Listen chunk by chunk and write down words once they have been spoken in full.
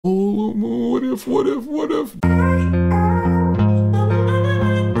What if?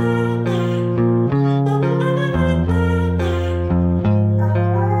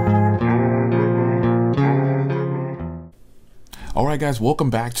 All right, guys, welcome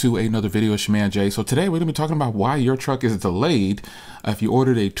back to another video. It's your man Jay. So today we're gonna be talking about why your truck is delayed if you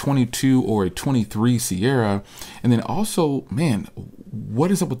ordered a 22 or a 23 Sierra, and then also, man,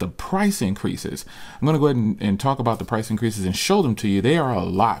 what is up with the price increases? I'm gonna go ahead and talk about the price increases and show them to you. They are a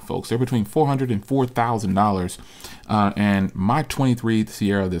lot, folks. They're between $400 and $4,000. And my 23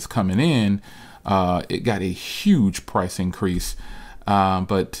 Sierra that's coming in, it got a huge price increase,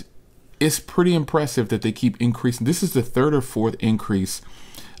 but it's pretty impressive that they keep increasing. This is the third or fourth increase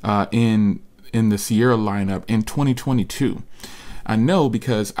in the Sierra lineup in 2022. I know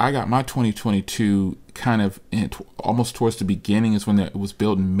because I got my 2022 kind of almost towards the beginning is when it was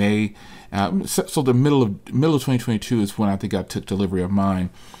built in May. So the middle of 2022 is when I think I took delivery of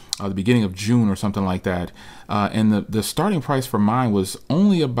mine, the beginning of June or something like that. And the starting price for mine was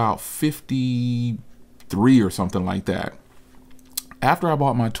only about 53 or something like that. After I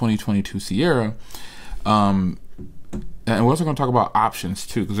bought my 2022 Sierra, and we're also going to talk about options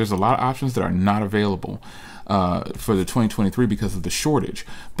too, because there's a lot of options that are not available for the 2023 because of the shortage.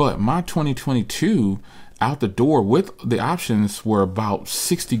 But my 2022 out the door with the options were about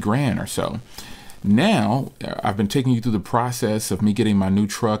 60 grand or so. Now, I've been taking you through the process of me getting my new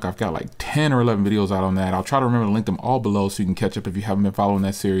truck. I've got like 10 or 11 videos out on that. I'll try to remember to link them all below so you can catch up if you haven't been following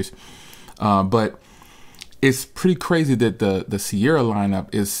that series. But it's pretty crazy that the Sierra lineup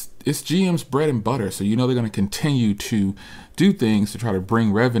it's GM's bread and butter. So, you know, they're going to continue to do things to try to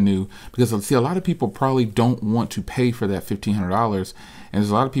bring revenue, because I see a lot of people probably don't want to pay for that $1,500. And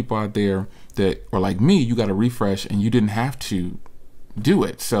there's a lot of people out there that are like me, you got to refresh and you didn't have to do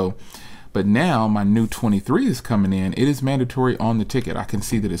it. So, but now my new 23 is coming in. It is mandatory on the ticket. I can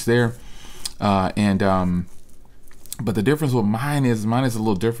see that it's there. But the difference with mine is a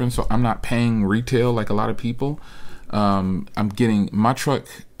little different. So I'm not paying retail like a lot of people. I'm getting, my truck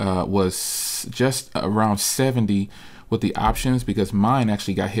was just around 70 with the options, because mine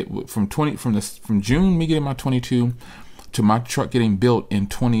actually got hit from June, me getting my 22 to my truck getting built in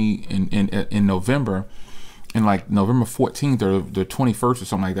November, and like November 14th or the 21st or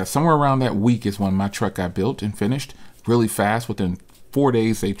something like that. Somewhere around that week is when my truck got built and finished really fast. Within 4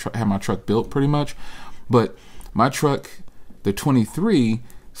 days, they had my truck built pretty much. But my truck, the 23,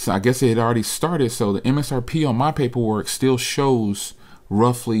 so I guess it had already started. So the MSRP on my paperwork still shows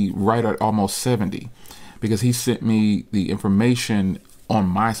roughly right at almost 70, because he sent me the information on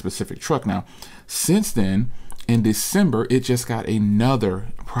my specific truck. Now, since then, in December, it just got another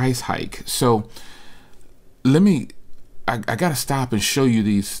price hike. So I gotta stop and show you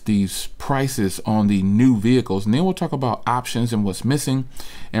these prices on the new vehicles, and then we'll talk about options and what's missing,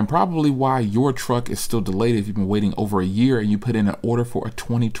 and probably why your truck is still delayed if you've been waiting over a year and you put in an order for a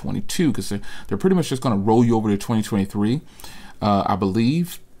 2022, because they're pretty much just gonna roll you over to 2023, I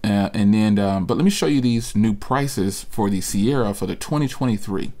believe. And then, but let me show you these new prices for the Sierra for the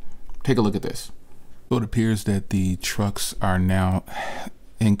 2023. Take a look at this. So it appears that the trucks are now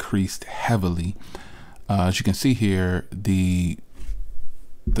increased heavily. As you can see here, the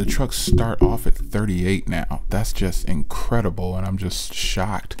trucks start off at 38 now. That's just incredible, and I'm just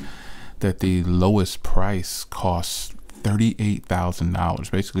shocked that the lowest price costs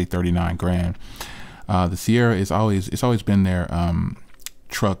 $38,000, basically 39 grand. The Sierra it's always been their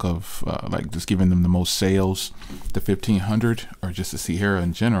truck of like just giving them the most sales. The 1500 or just the Sierra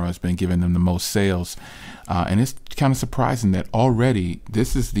in general has been giving them the most sales, and it's kind of surprising that already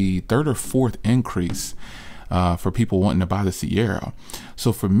this is the third or fourth increase for people wanting to buy the Sierra.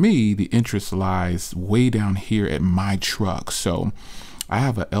 So for me, the interest lies way down here at my truck. So I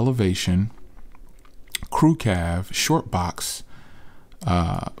have an Elevation crew cab short box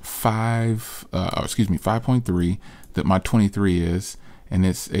 5.3 that my 23 is, and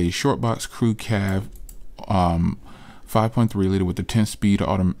it's a short box crew cab 5.3 liter with the 10-speed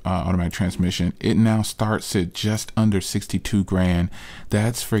automatic transmission. It now starts at just under 62 grand.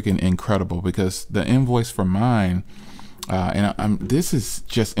 That's freaking incredible, because the invoice for mine, this is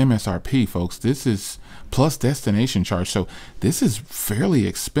just MSRP, folks. This is plus destination charge. So this is fairly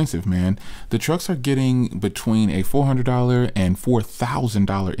expensive, man. The trucks are getting between a $400 and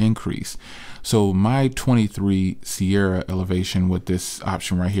 $4,000 increase. So my 23 Sierra Elevation with this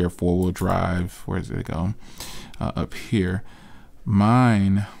option right here, 4-wheel drive, where does it go? Up here,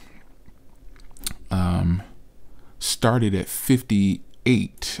 mine started at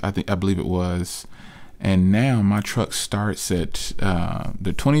 58, I believe it was, and now my truck starts at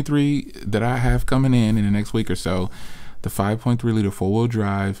the 23 that I have coming in the next week or so, the 5.3 liter 4-wheel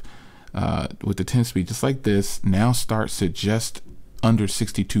drive. with the 10-speed, just like this, now starts at just under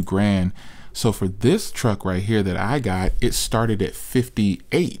 62 grand. So for this truck right here that I got, it started at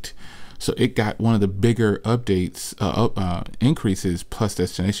 58. So it got one of the bigger updates, increases plus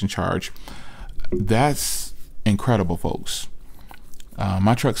destination charge. That's incredible, folks.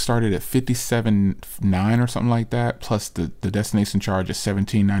 My truck started at 57.9 or something like that, plus the destination charge is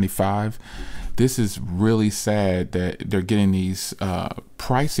 17.95. This is really sad that they're getting these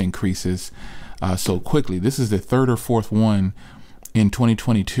price increases so quickly. This is the third or fourth one in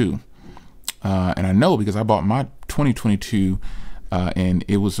 2022. And I know because I bought my 2022 and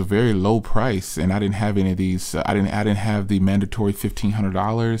it was a very low price, and I didn't have any of these. I didn't have the mandatory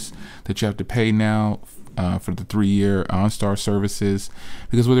 $1,500 that you have to pay now for the 3-year OnStar services,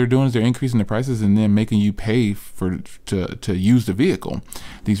 because what they're doing is they're increasing the prices and then making you pay to use the vehicle.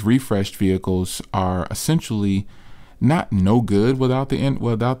 These refreshed vehicles are essentially not no good without the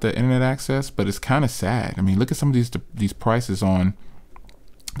internet access, but it's kind of sad. I mean, look at some of these prices on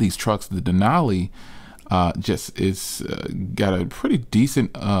these trucks. The Denali just is got a pretty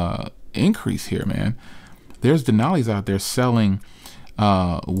decent increase here, man. There's Denalis out there selling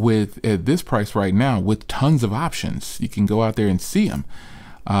with at this price right now with tons of options. You can go out there and see them,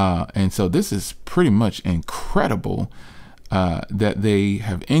 and so this is pretty much incredible that they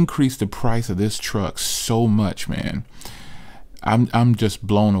have increased the price of this truck so much, man. I'm just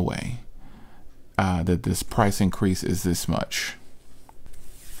blown away that this price increase is this much.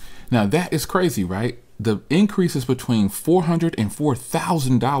 Now that is crazy, right? The increase is between $400 and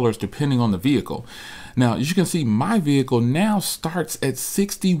 $4,000 depending on the vehicle. Now, as you can see, my vehicle now starts at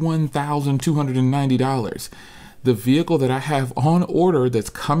 $61,290. The vehicle that I have on order that's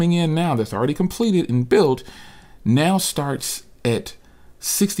coming in now, that's already completed and built, now starts at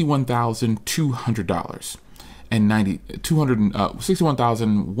 $61,200 and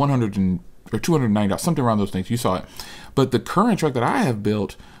 $61,100 or $290, something around those things. You saw it. But the current truck that I have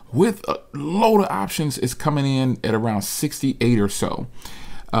built with a load of options is coming in at around 68 or so.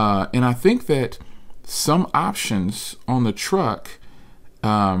 And I think that some options on the truck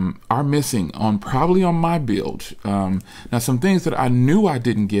are missing probably on my build. Now, some things that I knew I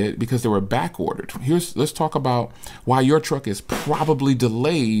didn't get because they were back ordered. Let's talk about why your truck is probably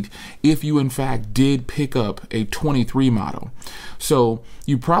delayed if you in fact did pick up a 23 model. So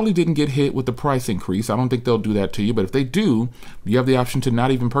you probably didn't get hit with the price increase. I don't think they'll do that to you, but if they do, you have the option to not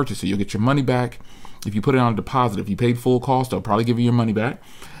even purchase it. You'll get your money back if you put it on a deposit. If you paid full cost, they'll probably give you your money back.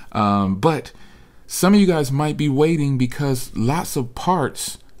 But some of you guys might be waiting because lots of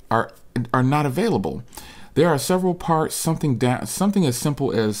parts are not available. There are several parts, something as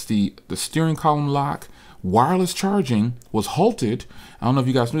simple as the steering column lock. Wireless charging was halted. I don't know if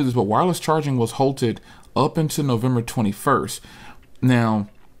you guys knew this, but wireless charging was halted up until November 21st. Now,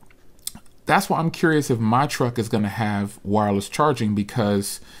 that's why I'm curious if my truck is going to have wireless charging,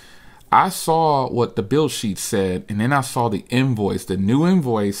 because I saw what the build sheet said, and then I saw the invoice, the new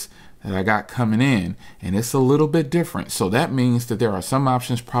invoice that I got coming in, and it's a little bit different. So that means that there are some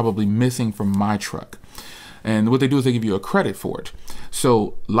options probably missing from my truck. And what they do is they give you a credit for it.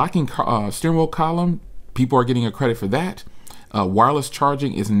 So locking steering wheel column, people are getting a credit for that. Wireless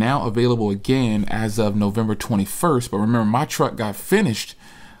charging is now available again as of November 21st. But remember, my truck got finished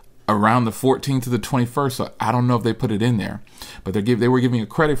around the 14th to the 21st. So I don't know if they put it in there, but they were giving a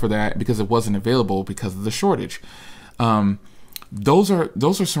credit for that because it wasn't available because of the shortage. Those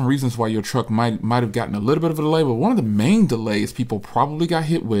are some reasons why your truck might have gotten a little bit of a delay. But one of the main delays people probably got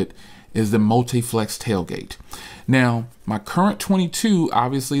hit with is the multiflex tailgate. Now, my current 22,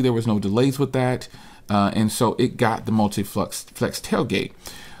 obviously there was no delays with that. And so it got the multiflex tailgate.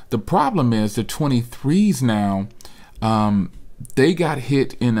 The problem is the 23s now, they got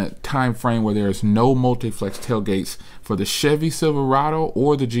hit in a time frame where there's no multiflex tailgates for the Chevy Silverado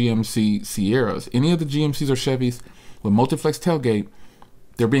or the GMC Sierras. Any of the GMCs or Chevys with multiflex tailgate,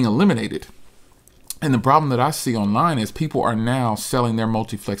 they're being eliminated. And the problem that I see online is people are now selling their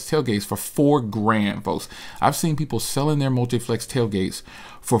multiflex tailgates for $4 grand, folks. I've seen people selling their multiflex tailgates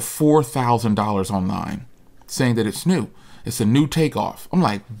for $4,000 online, saying that it's new. It's a new takeoff. I'm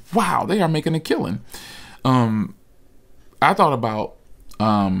like, wow, they are making a killing. I thought about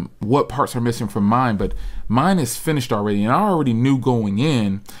what parts are missing from mine, but mine is finished already. And I already knew going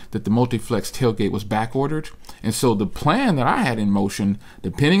in that the multiflex tailgate was back ordered. And so the plan that I had in motion,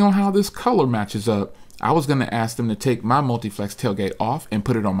 depending on how this color matches up, I was going to ask them to take my multiflex tailgate off and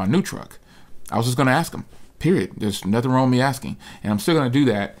put it on my new truck. I was just going to ask them, period. There's nothing wrong with me asking. And I'm still going to do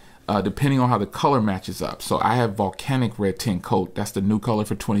that depending on how the color matches up. So I have volcanic red tint coat. That's the new color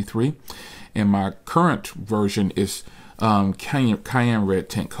for 23. And my current version is cayenne red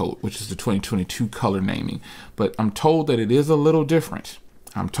tint coat, which is the 2022 color naming. But I'm told that it is a little different.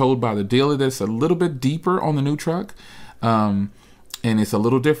 I'm told by the dealer that it's a little bit deeper on the new truck. And it's a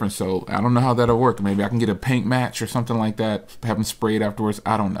little different. So I don't know how that'll work. Maybe I can get a paint match or something like that, have them sprayed afterwards.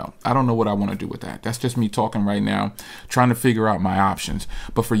 I don't know. I don't know what I want to do with that. That's just me talking right now, trying to figure out my options.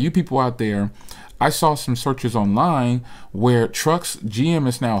 But for you people out there, I saw some searches online where trucks, GM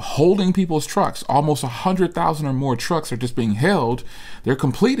is now holding people's trucks. Almost 100,000 or more trucks are just being held. They're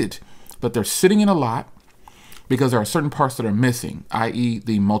completed, but they're sitting in a lot because there are certain parts that are missing, i.e.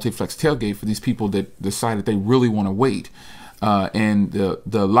 the multiflex tailgate for these people that decided they really want to wait. And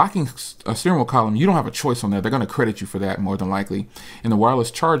the locking steering wheel column, you don't have a choice on that. They're going to credit you for that more than likely. And the wireless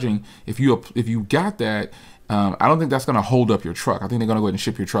charging, if you got that, I don't think that's going to hold up your truck. I think they're going to go ahead and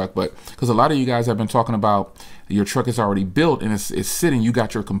ship your truck. But because a lot of you guys have been talking about your truck is already built and it's sitting, you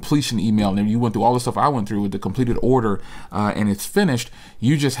got your completion email and you went through all the stuff I went through with the completed order and it's finished.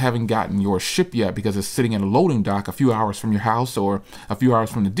 You just haven't gotten your ship yet because it's sitting in a loading dock a few hours from your house or a few hours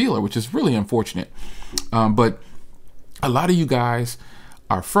from the dealer, which is really unfortunate. But a lot of you guys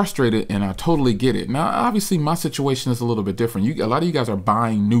are frustrated, and I totally get it. Now, obviously, my situation is a little bit different. A lot of you guys are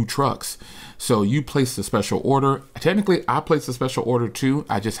buying new trucks, so you placed a special order. Technically, I placed a special order too.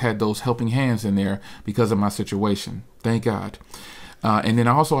 I just had those helping hands in there because of my situation. Thank God. And then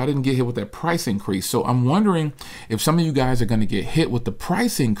also, I didn't get hit with that price increase. So I'm wondering if some of you guys are going to get hit with the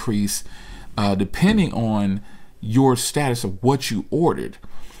price increase, depending on your status of what you ordered.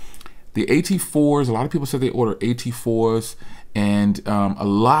 The AT4s, a lot of people said they order AT4s, and a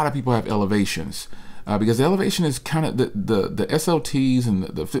lot of people have elevations because the elevation is kind of the SLTs and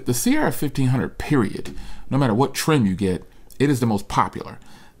the Sierra 1500 period. No matter what trim you get, it is the most popular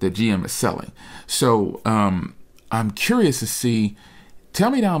that GM is selling. So I'm curious to see, tell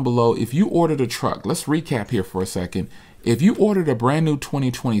me down below if you ordered a truck. Let's recap here for a second. If you ordered a brand new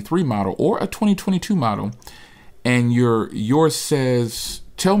 2023 model or a 2022 model and yours says,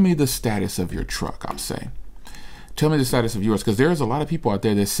 tell me the status of your truck, I'll say. Tell me the status of yours, because there's a lot of people out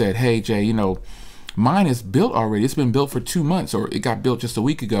there that said, hey, Jay, you know, mine is built already. It's been built for 2 months, or it got built just a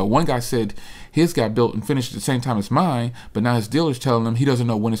week ago. One guy said his got built and finished at the same time as mine, but now his dealer's telling him he doesn't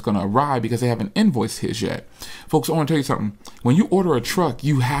know when it's going to arrive because they haven't invoiced his yet. Folks, I want to tell you something. When you order a truck,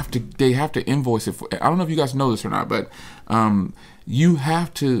 they have to invoice it. I don't know if you guys know this or not, but they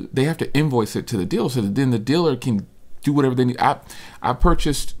have to invoice it to the dealer so that then the dealer can do whatever they need. I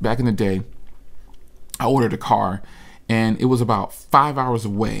purchased back in the day, I ordered a car and it was about 5 hours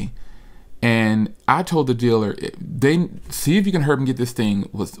away. And I told the dealer, see if you can help him get this thing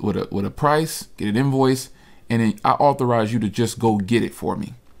with a price, get an invoice, and then I authorize you to just go get it for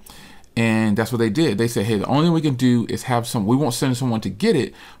me. And that's what they did. They said, hey, the only thing we can do is we won't send someone to get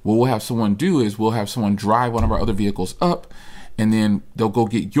it. What we'll have someone do is we'll have someone drive one of our other vehicles up, and then they'll go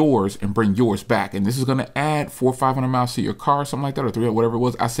get yours and bring yours back. And this is going to add 400 or 500 miles to your car, something like that, or 300, whatever it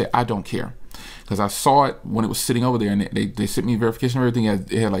was. I said, I don't care. Because I saw it when it was sitting over there, and they sent me verification and everything.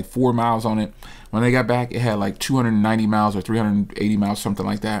 It had like 4 miles on it. When they got back, it had like 290 miles or 380 miles, something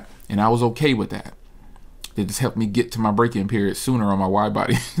like that. And I was okay with that. They just helped me get to my break-in period sooner on my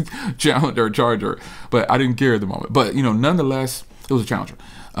wide-body Challenger or Charger. But I didn't care at the moment. But, you know, nonetheless, it was a Challenger.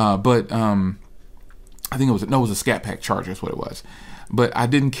 I think it was a Scat Pack Charger is what it was. But I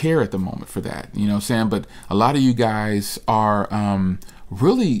didn't care at the moment for that, you know what I'm saying? But a lot of you guys are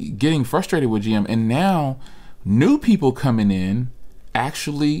really getting frustrated with GM. And now new people coming in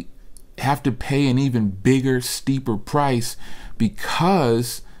actually have to pay an even bigger, steeper price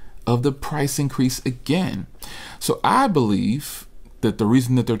because of the price increase again. So I believe that the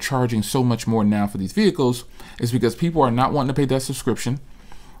reason that they're charging so much more now for these vehicles is because people are not wanting to pay that subscription.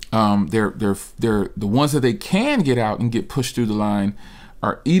 They're the ones that they can get out and get pushed through the line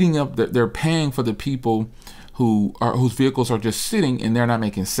are eating up. They're paying for the people whose vehicles are just sitting and they're not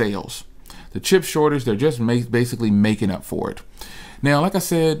making sales. The chip shortage, they're just basically making up for it. Now, like I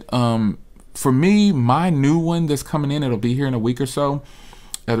said, for me, my new one that's coming in, it'll be here in a week or so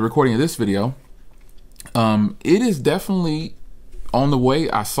at the recording of this video. It is definitely on the way.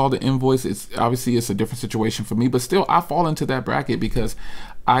 I saw the invoice. It's obviously a different situation for me, but still I fall into that bracket because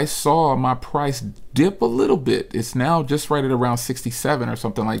I saw my price dip a little bit. It's now just right at around 67 or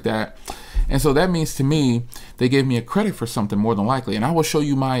something like that. And so that means to me, they gave me a credit for something more than likely. And I will show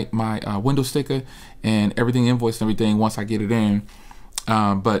you my window sticker and everything, invoice and everything once I get it in.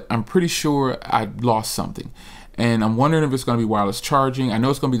 But I'm pretty sure I lost something. And I'm wondering if it's going to be wireless charging. I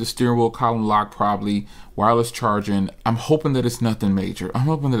know it's going to be the steering wheel column lock, probably wireless charging. I'm hoping that it's nothing major. I'm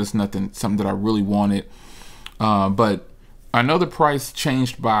hoping that it's something that I really wanted. But I know the price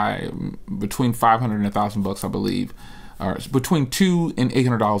changed by between 500 and $1,000 bucks, I believe. or between $200 and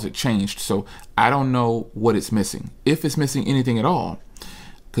 $800 it changed. So I don't know what it's missing, if it's missing anything at all.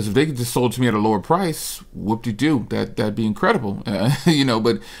 Because if they could just sold it to me at a lower price, whoop-de-doo, that'd be incredible. You know,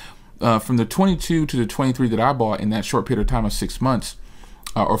 but from the 22 to the 23 that I bought in that short period of time of 6 months,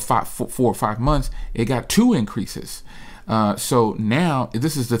 or 4 or 5 months, it got 2 increases. So now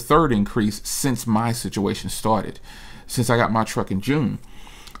this is the 3rd increase since my situation started, since I got my truck in June.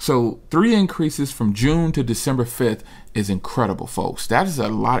 So 3 increases from June to December 5th is incredible, folks. That is a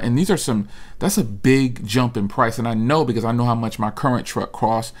lot. And that's a big jump in price. And I know, because I know how much my current truck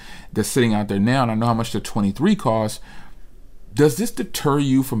costs that's sitting out there now, and I know how much the 23 costs. Does this deter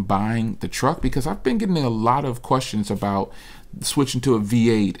you from buying the truck? Because I've been getting a lot of questions about switching to a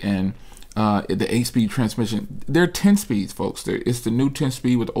V8 and the 8-speed transmission. They're 10 speeds, folks. It's the new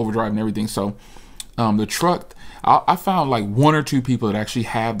 10-speed with overdrive and everything. So the truck, I found like 1 or 2 people that actually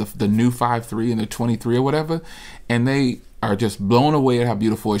have the new 5.3 and the 23 or whatever, and they are just blown away at how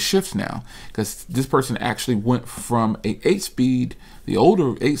beautiful it shifts now. Because this person actually went from a 8-speed, the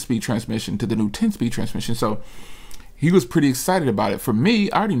older 8-speed transmission, to the new 10-speed transmission. So he was pretty excited about it. For me,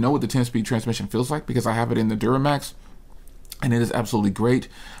 I already know what the 10-speed transmission feels like because I have it in the Duramax, and it is absolutely great.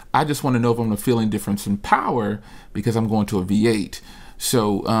 I just want to know if I'm going to feel any difference in power because I'm going to a V8.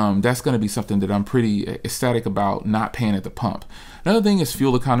 So that's going to be something that I'm pretty ecstatic about not paying at the pump. Another thing is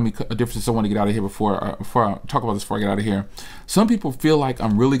fuel economy differences. I want to get out of here before I talk about this before I get out of here. Some people feel like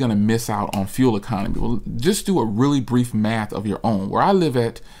I'm really going to miss out on fuel economy. Well, just do a really brief math of your own. Where I live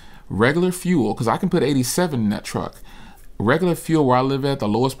at, regular fuel, because I can put 87 in that truck. Regular fuel where I live at, the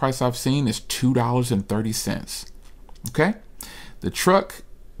lowest price I've seen is $2.30. Okay? The truck,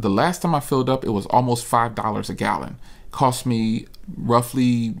 the last time I filled up, it was almost $5 a gallon. Cost me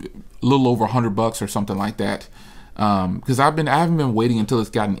roughly a little over $100 or something like that. Because I haven't been waiting until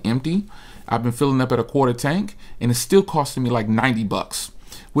it's gotten empty. I've been filling up at a quarter tank, and it's still costing me like $90,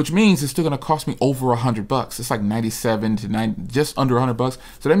 which means it's still going to cost me over $100. It's like 97 to 90, just under $100.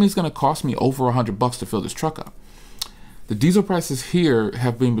 So that means it's going to cost me over $100 to fill this truck up. The diesel prices here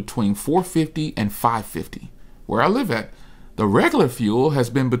have been between $4.50 and $5.50. Where I live at, the regular fuel has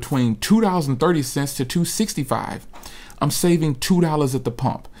been between $2.30 to $2.65. I'm saving $2 at the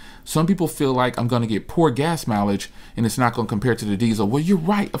pump. Some people feel like I'm going to get poor gas mileage and it's not going to compare to the diesel. Well, you're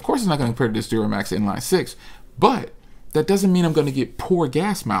right. Of course, it's not going to compare to this Duramax inline 6, but that doesn't mean I'm going to get poor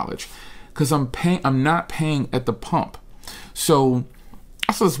gas mileage because I'm not paying at the pump. So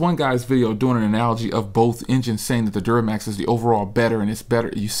I saw this one guy's video doing an analogy of both engines, saying that the Duramax is the overall better and it's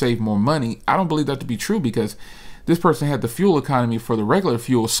better. You save more money. I don't believe that to be true because this person had the fuel economy for the regular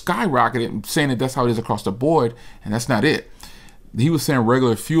fuel skyrocketed and saying that that's how it is across the board, and that's not it. He was saying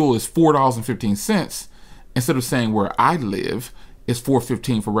regular fuel is $4.15 instead of saying where I live is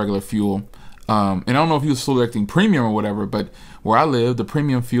 $4.15 for regular fuel. And I don't know if he was selecting premium or whatever, but where I live, the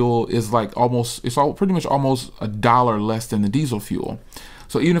premium fuel is like pretty much almost $1 less than the diesel fuel.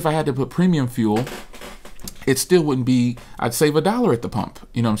 So even if I had to put premium fuel, it still wouldn't be, I'd save $1 at the pump,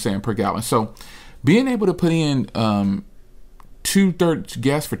 you know what I'm saying, per gallon. So being able to put in two-thirds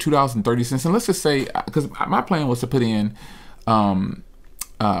gas for $2.30, and let's just say, because my plan was to put in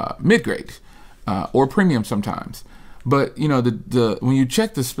mid-grade or premium sometimes. But you know, when you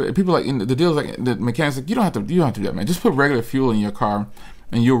check the people like in the deals, like the mechanics, like, you don't have to do that, man. Just put regular fuel in your car,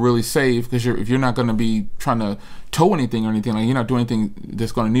 and you'll really save. Because if you're not going to be trying to tow anything or anything, like you're not doing anything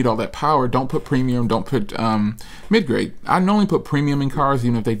that's going to need all that power, don't put premium, don't put mid-grade. I normally put premium in cars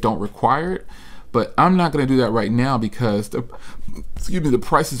even if they don't require it, but I'm not going to do that right now because the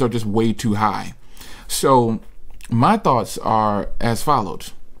prices are just way too high. So my thoughts are as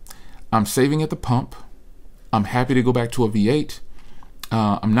follows: I'm saving at the pump. I'm happy to go back to a V8.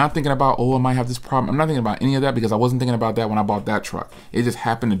 I'm not thinking about, oh, I might have this problem. I'm not thinking about any of that because I wasn't thinking about that when I bought that truck. It just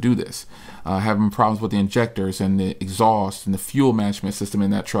happened to do this. Having problems with the injectors and the exhaust and the fuel management system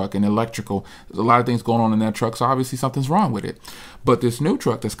in that truck and electrical. There's a lot of things going on in that truck, so obviously something's wrong with it. But this new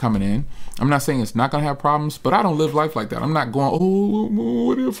truck that's coming in, I'm not saying it's not going to have problems, but I don't live life like that. I'm not going, oh,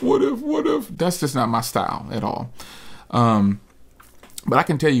 what if? That's just not my style at all. But I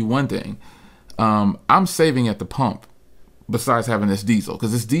can tell you one thing. I'm saving at the pump besides having this diesel,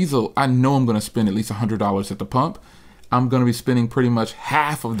 because this diesel, I know I'm going to spend at least $100 at the pump. I'm going to be spending pretty much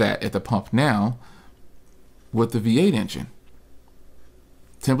half of that at the pump now with the V8 engine,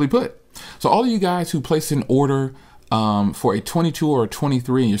 simply put. So all of you guys who placed an order for a 22 or a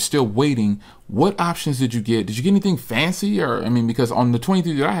 23 and you're still waiting, what options did you get? Did you get anything fancy? Or, I mean, because on the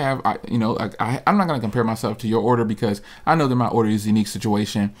 23 that I have, I'm not going to compare myself to your order because I know that my order is a unique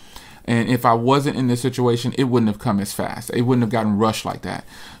situation. And if I wasn't in this situation, it wouldn't have come as fast. It wouldn't have gotten rushed like that.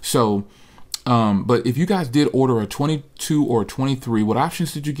 So But if you guys did order a 22 or a 23, what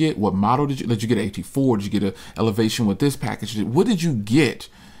options did you get? What model did you get? An AT4? Did you get an Elevation with this package? What did you get?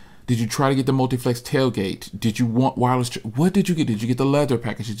 Did you try to get the multiflex tailgate? Did you want wireless? What did you get? Did you get the leather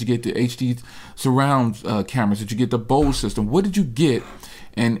package? Did you get the HD surround cameras? Did you get the Bose system? What did you get?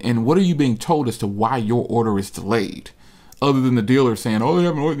 And what are you being told as to why your order is delayed? Other than the dealer saying, oh, they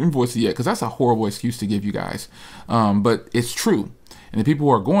haven't invoiced it yet, because that's a horrible excuse to give you guys. But it's true. And the people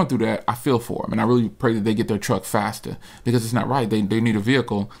who are going through that, I feel for them. And I really pray that they get their truck faster, because it's not right. They need a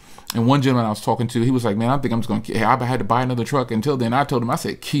vehicle. And one gentleman I was talking to, he was like, man, I think I'm just going to, I had to buy another truck. Until then, I told him, I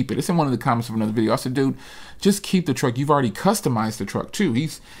said, keep it. It's in one of the comments of another video. I said, dude, just keep the truck. You've already customized the truck too.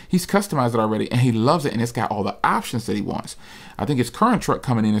 He's customized it already, and he loves it, and it's got all the options that he wants. I think his current truck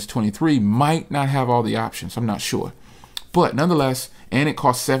coming in is 23 might not have all the options. I'm not sure. But nonetheless, and it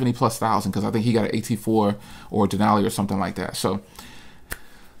costs 70,000+ because I think he got an AT4 or a Denali or something like that. So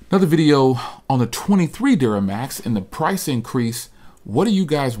another video on the 23 Duramax and the price increase. What are you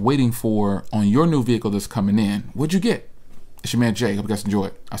guys waiting for on your new vehicle that's coming in? What'd you get? It's your man Jay. Hope you guys enjoy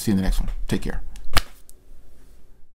it. I'll see you in the next one. Take care.